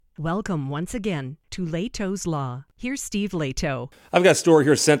Welcome once again to Lehto's Law. Here's Steve Lehto. I've got a story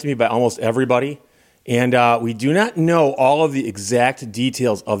here sent to me by almost everybody, and we do not know all of the exact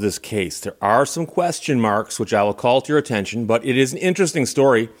details of this case. There are some question marks, which I will call to your attention, but it is an interesting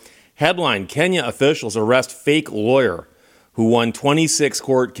story. Headline, Kenya officials arrest fake lawyer who won 26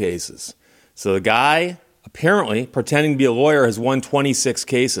 court cases. So the guy, apparently pretending to be a lawyer, has won 26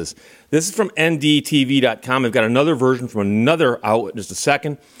 cases. This is from ndtv.com. I've got another version from another outlet in just a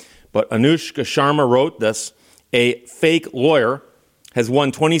second. But Anushka Sharma wrote this. A fake lawyer has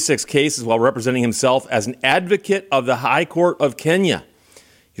won 26 cases while representing himself as an advocate of the High Court of Kenya.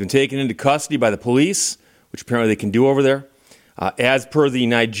 He's been taken into custody by the police, which apparently they can do over there. As per the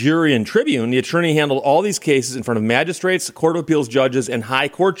Nigerian Tribune, the attorney handled all these cases in front of magistrates, court of appeals judges, and high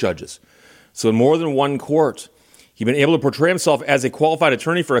court judges. So in more than one court, he'd been able to portray himself as a qualified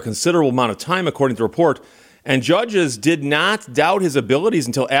attorney for a considerable amount of time, according to the report. And judges did not doubt his abilities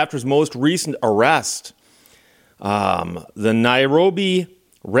until after his most recent arrest. The Nairobi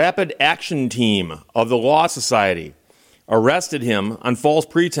Rapid Action Team of the Law Society arrested him on false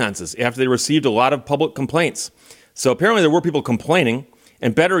pretenses after they received a lot of public complaints. So apparently there were people complaining,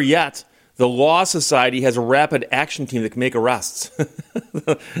 and better yet, the Law Society has a rapid action team that can make arrests.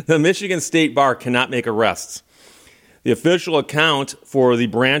 The Michigan State Bar cannot make arrests. The official account for the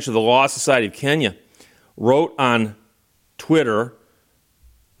branch of the Law Society of Kenya wrote on Twitter,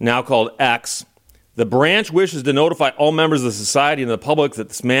 now called X, the branch wishes to notify all members of the society and the public that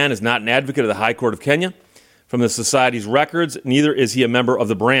this man is not an advocate of the High Court of Kenya. From the society's records, neither is he a member of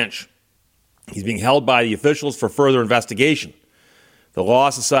the branch. He's being held by the officials for further investigation. The Law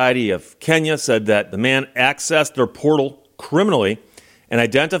Society of Kenya said that the man accessed their portal criminally and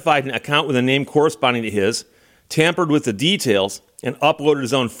identified an account with a name corresponding to his, tampered with the details, and uploaded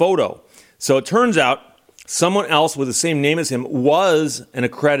his own photo. So it turns out someone else with the same name as him was an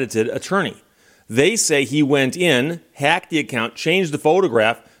accredited attorney. They say he went in, hacked the account, changed the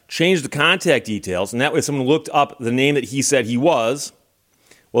photograph, changed the contact details, and that way if someone looked up the name that he said he was,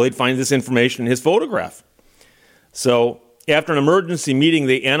 well, they'd find this information in his photograph. So after an emergency meeting,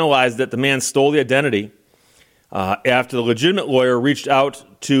 they analyzed that the man stole the identity after the legitimate lawyer reached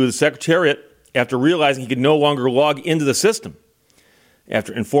out to the secretariat after realizing he could no longer log into the system.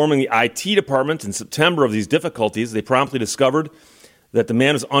 After informing the IT department in September of these difficulties, they promptly discovered that the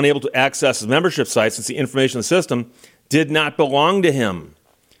man was unable to access his membership site since the information in the system did not belong to him.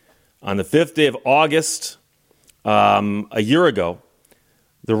 On the 5th day of August, a year ago,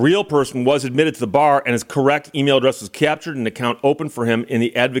 the real person was admitted to the bar and his correct email address was captured and an account opened for him in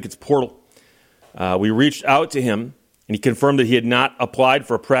the advocate's portal. We reached out to him and he confirmed that he had not applied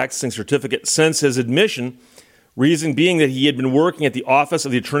for a practicing certificate since his admission, reason being that he had been working at the Office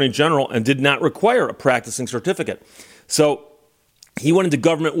of the Attorney General and did not require a practicing certificate. So he went into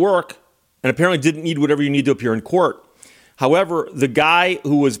government work and apparently didn't need whatever you need to appear in court. However, the guy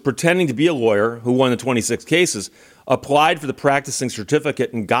who was pretending to be a lawyer, who won the 26 cases, applied for the practicing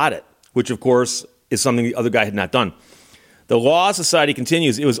certificate and got it, which, of course, is something the other guy had not done. The Law Society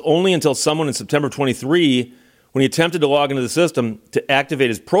continues. It was only until someone in September 23, when he attempted to log into the system to activate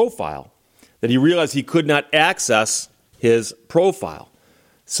his profile, that he realized he could not access his profile.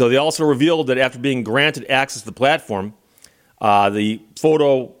 So they also revealed that after being granted access to the platform, the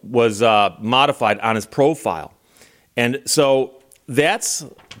photo was modified on his profile. And so that's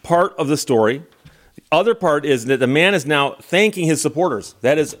part of the story. The other part is that the man is now thanking his supporters.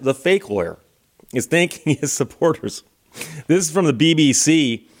 That is, the fake lawyer is thanking his supporters. This is from the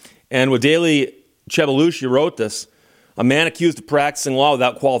BBC, and Wadeli Chebelushi wrote this. A man accused of practicing law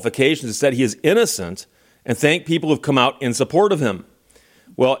without qualifications has said he is innocent and thanked people who have come out in support of him.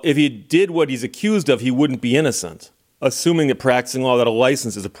 Well, if he did what he's accused of, he wouldn't be innocent, assuming that practicing law without a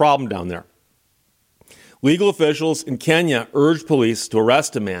license is a problem down there. Legal officials in Kenya urged police to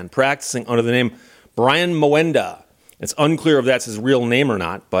arrest a man practicing under the name Brian Mwenda. It's unclear if that's his real name or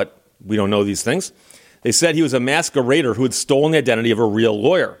not, but we don't know these things. They said he was a masquerader who had stolen the identity of a real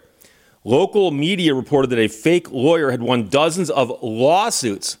lawyer. Local media reported that a fake lawyer had won dozens of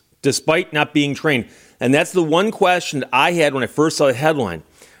lawsuits despite not being trained. And that's the one question that I had when I first saw the headline.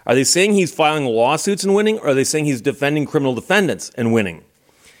 Are they saying he's filing lawsuits and winning, or are they saying he's defending criminal defendants and winning?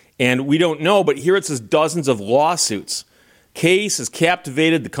 And we don't know, but here it says dozens of lawsuits. Case has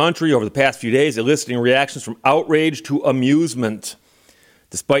captivated the country over the past few days, eliciting reactions from outrage to amusement.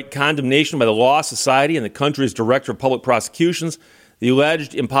 Despite condemnation by the Law Society and the country's Director of Public Prosecutions, the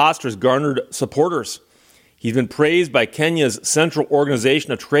alleged imposter has garnered supporters. He's been praised by Kenya's Central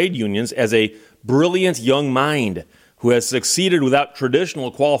Organization of Trade Unions as a brilliant young mind who has succeeded without traditional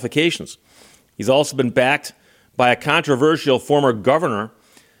qualifications. He's also been backed by a controversial former governor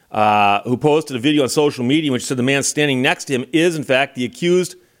who posted a video on social media in which said the man standing next to him is, in fact, the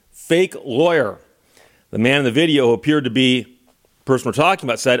accused fake lawyer. The man in the video, who appeared to be the person we're talking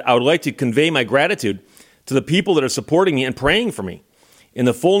about, said, "I would like to convey my gratitude to the people that are supporting me and praying for me. In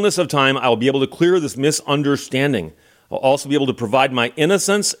the fullness of time, I will be able to clear this misunderstanding. I'll also be able to provide my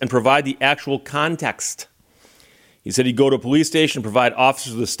innocence and provide the actual context." He said he'd go to a police station and provide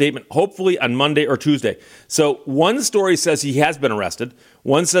officers with a statement, hopefully on Monday or Tuesday. So one story says he has been arrested.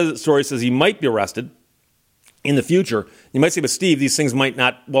 One story says he might be arrested in the future. You might say, but Steve, these things might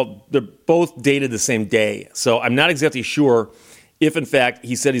not, well, they're both dated the same day. So I'm not exactly sure if, in fact,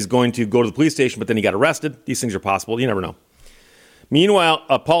 he said he's going to go to the police station, but then he got arrested. These things are possible. You never know. Meanwhile,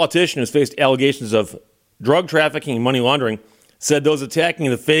 a politician who's faced allegations of drug trafficking and money laundering said those attacking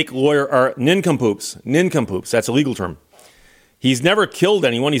the fake lawyer are nincompoops. Nincompoops, that's a legal term. He's never killed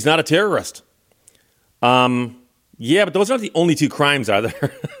anyone. He's not a terrorist. Yeah, but those aren't the only two crimes, are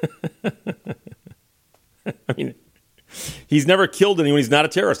there? I mean, he's never killed anyone. He's not a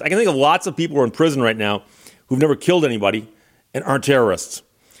terrorist. I can think of lots of people who are in prison right now who've never killed anybody and aren't terrorists.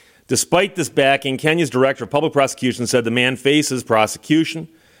 Despite this backing, Kenya's director of public prosecution said the man faces prosecution.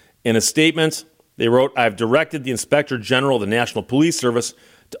 In a statement, they wrote, "I've directed the Inspector General of the National Police Service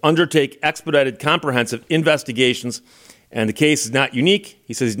to undertake expedited, comprehensive investigations, and the case is not unique."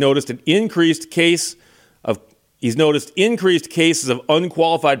 He says he's noticed increased cases of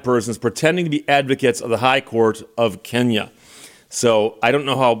unqualified persons pretending to be advocates of the High Court of Kenya. So I don't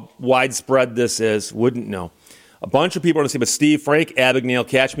know how widespread this is. Wouldn't know. A bunch of people are going to say, but Steve, Frank Abagnale,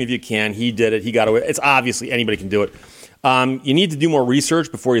 catch me if you can. He did it. He got away. It's obviously anybody can do it. You need to do more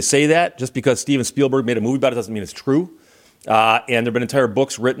research before you say that. Just because Steven Spielberg made a movie about it doesn't mean it's true. And there have been entire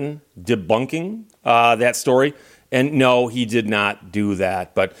books written debunking that story. And no, he did not do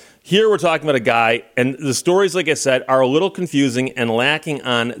that. But here we're talking about a guy, and the stories, like I said, are a little confusing and lacking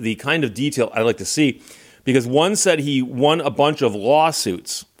on the kind of detail I'd like to see. Because one said he won a bunch of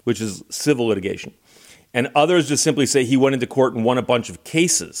lawsuits, which is civil litigation. And others just simply say he went into court and won a bunch of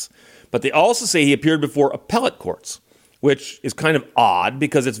cases. But they also say he appeared before appellate courts, which is kind of odd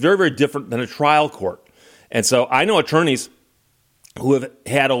because it's very, very different than a trial court. And so I know attorneys who have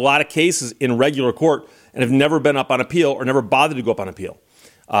had a lot of cases in regular court and have never been up on appeal or never bothered to go up on appeal.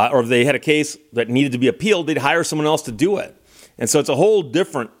 Or if they had a case that needed to be appealed, they'd hire someone else to do it. And so it's a whole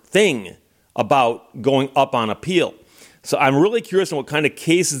different thing about going up on appeal. So I'm really curious on what kind of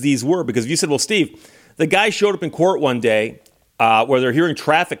cases these were, because if you said, well, Steve, the guy showed up in court one day where they're hearing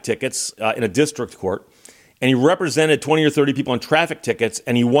traffic tickets in a district court, and he represented 20 or 30 people on traffic tickets,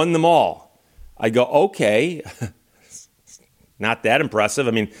 and he won them all. I go, okay, not that impressive.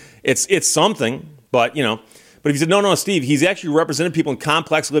 I mean, it's something, but, you know. But if you said, no, Steve, he's actually represented people in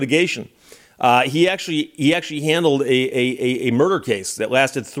complex litigation. He actually handled a murder case that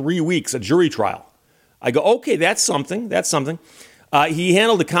lasted 3 weeks, a jury trial. I go, okay, that's something. He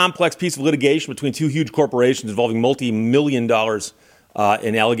handled a complex piece of litigation between two huge corporations involving multi-million dollars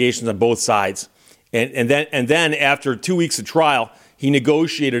in allegations on both sides. And then after 2 weeks of trial, he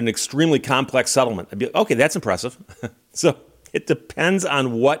negotiated an extremely complex settlement. I'd be like, okay, that's impressive. So it depends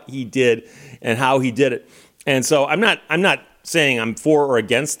on what he did and how he did it. And so I'm not saying I'm for or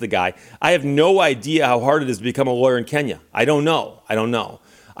against the guy. I have no idea how hard it is to become a lawyer in Kenya. I don't know.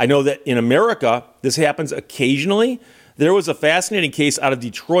 I know that in America, this happens occasionally. There was a fascinating case out of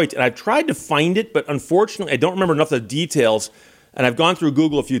Detroit, and I've tried to find it, but unfortunately, I don't remember enough of the details. And I've gone through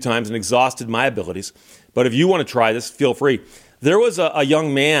Google a few times and exhausted my abilities. But if you want to try this, feel free. There was a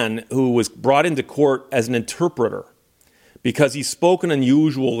young man who was brought into court as an interpreter because he spoke an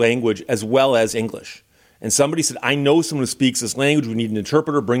unusual language as well as English. And somebody said, I know someone who speaks this language. We need an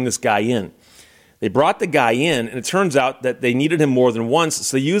interpreter. Bring this guy in. They brought the guy in, and it turns out that they needed him more than once,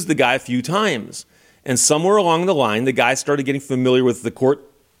 so they used the guy a few times. And somewhere along the line, the guy started getting familiar with the court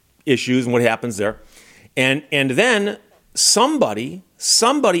issues and what happens there. And then somebody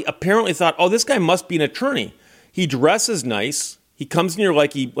apparently thought, oh, this guy must be an attorney. He dresses nice. He comes in here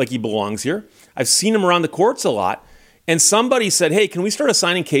like he belongs here. I've seen him around the courts a lot. And somebody said, hey, can we start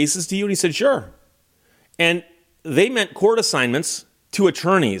assigning cases to you? And he said, sure. And they meant court assignments to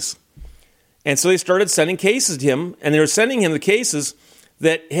attorneys. And so they started sending cases to him, and they were sending him the cases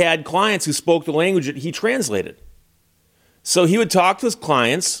that had clients who spoke the language that he translated. So he would talk to his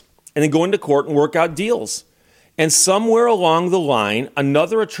clients and then go into court and work out deals. And somewhere along the line,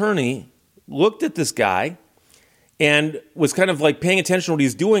 another attorney looked at this guy and was kind of like paying attention to what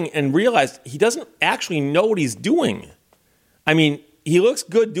he's doing and realized he doesn't actually know what he's doing. I mean, he looks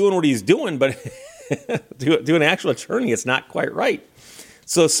good doing what he's doing, but to an actual attorney, it's not quite right.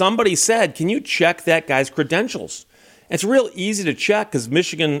 So somebody said, can you check that guy's credentials? It's real easy to check because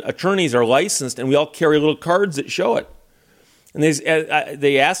Michigan attorneys are licensed, and we all carry little cards that show it. And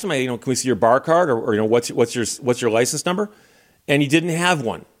they asked him, can we see your bar card or what's your license number? And he didn't have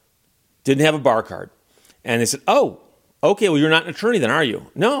one, didn't have a bar card. And they said, oh, okay, well, you're not an attorney then, are you?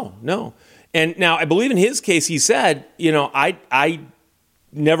 No. And now I believe in his case, he said, I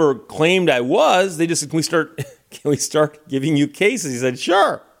never claimed I was. They just said, can we start giving you cases? He said,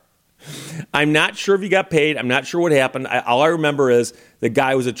 sure. I'm not sure if he got paid. I'm not sure what happened. All I remember is the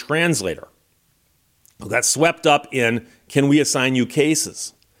guy was a translator who got swept up in, can we assign you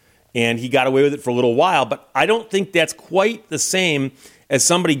cases? And he got away with it for a little while, but I don't think that's quite the same as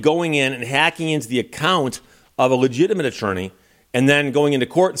somebody going in and hacking into the account of a legitimate attorney and then going into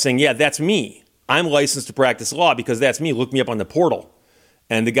court and saying, yeah, that's me. I'm licensed to practice law because that's me. Look me up on the portal.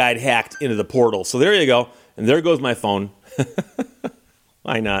 And the guy had hacked into the portal. So there you go. And there goes my phone.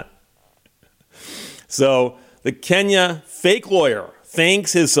 Why not? So the Kenya fake lawyer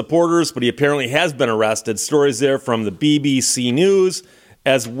thanks his supporters, but he apparently has been arrested. Stories there from the BBC News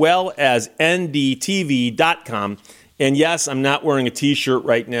as well as ndtv.com. And yes, I'm not wearing a t-shirt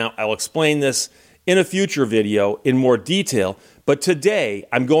right now. I'll explain this in a future video in more detail. But today,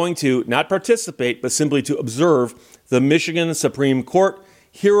 I'm going to not participate, but simply to observe the Michigan Supreme Court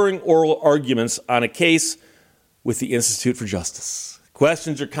hearing oral arguments on a case with the Institute for Justice.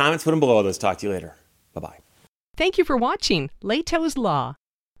 Questions or comments, put them below. Let's talk to you later. Bye-bye. Thank you for watching Leto's Law.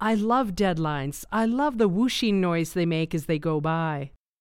 I love deadlines. I love the whooshing noise they make as they go by.